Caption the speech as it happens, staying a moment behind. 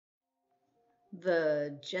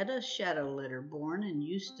The Jetta shadow litter, born in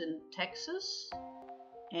Houston, Texas,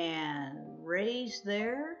 and raised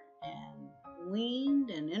there, and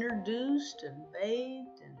weaned and introduced and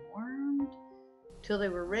bathed and wormed till they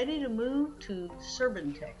were ready to move to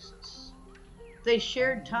Serban, Texas. They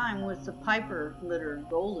shared time with the Piper litter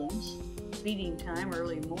Goldens, feeding time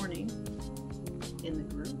early morning in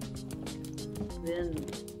the group, then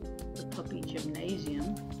the puppy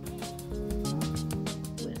gymnasium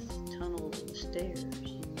with tunnel stairs.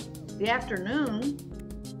 The afternoon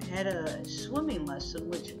had a swimming lesson,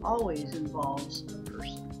 which always involves a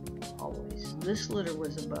person, always. This litter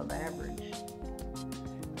was above average.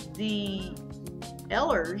 The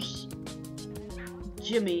Ellers,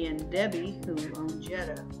 Jimmy and Debbie, who own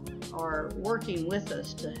Jetta, are working with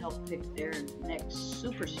us to help pick their next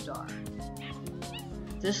superstar.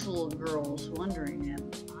 This little girl's wondering,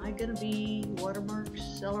 am I gonna be Watermarks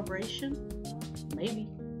Celebration? Maybe.